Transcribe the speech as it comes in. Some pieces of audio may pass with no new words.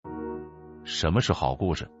什么是好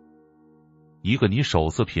故事？一个你首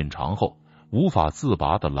次品尝后无法自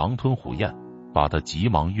拔的狼吞虎咽，把它急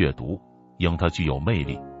忙阅读，应它具有魅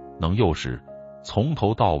力，能诱使从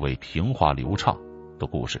头到尾平滑流畅的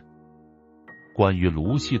故事。关于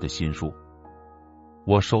卢西的新书，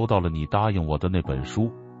我收到了你答应我的那本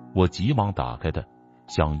书，我急忙打开它，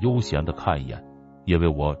想悠闲的看一眼，因为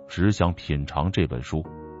我只想品尝这本书。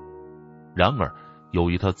然而由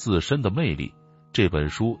于它自身的魅力，这本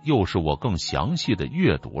书又是我更详细的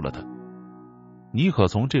阅读了它。你可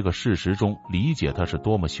从这个事实中理解它是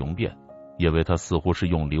多么雄辩，因为它似乎是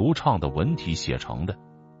用流畅的文体写成的。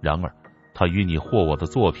然而它与你或我的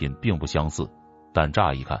作品并不相似，但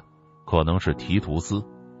乍一看可能是提图斯、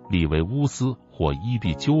利维乌斯或伊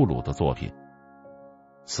壁鸠鲁的作品。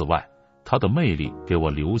此外，它的魅力给我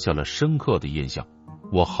留下了深刻的印象，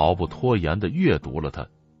我毫不拖延地阅读了它。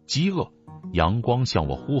饥饿，阳光向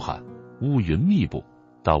我呼喊，乌云密布，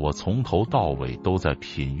但我从头到尾都在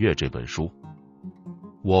品阅这本书。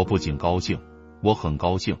我不仅高兴，我很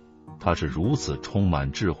高兴，它是如此充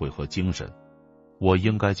满智慧和精神。我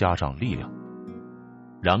应该加上力量。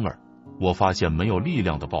然而，我发现没有力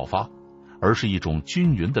量的爆发，而是一种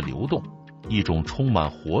均匀的流动，一种充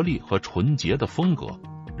满活力和纯洁的风格。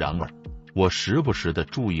然而，我时不时地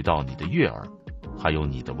注意到你的悦耳，还有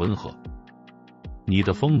你的温和。你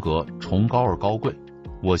的风格崇高而高贵，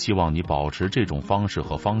我希望你保持这种方式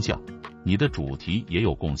和方向。你的主题也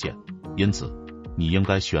有贡献，因此你应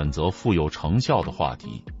该选择富有成效的话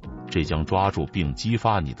题，这将抓住并激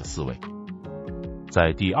发你的思维。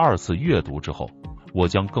在第二次阅读之后，我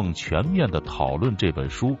将更全面地讨论这本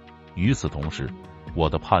书。与此同时，我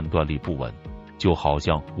的判断力不稳，就好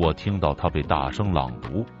像我听到它被大声朗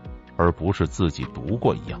读，而不是自己读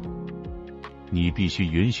过一样。你必须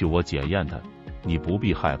允许我检验它，你不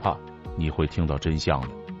必害怕，你会听到真相的。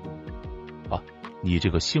啊，你这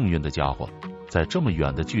个幸运的家伙，在这么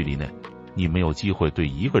远的距离内，你没有机会对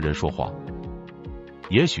一个人说谎。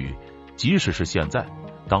也许，即使是现在，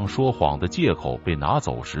当说谎的借口被拿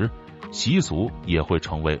走时，习俗也会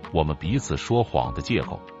成为我们彼此说谎的借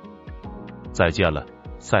口。再见了，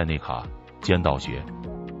塞内卡，尖道学。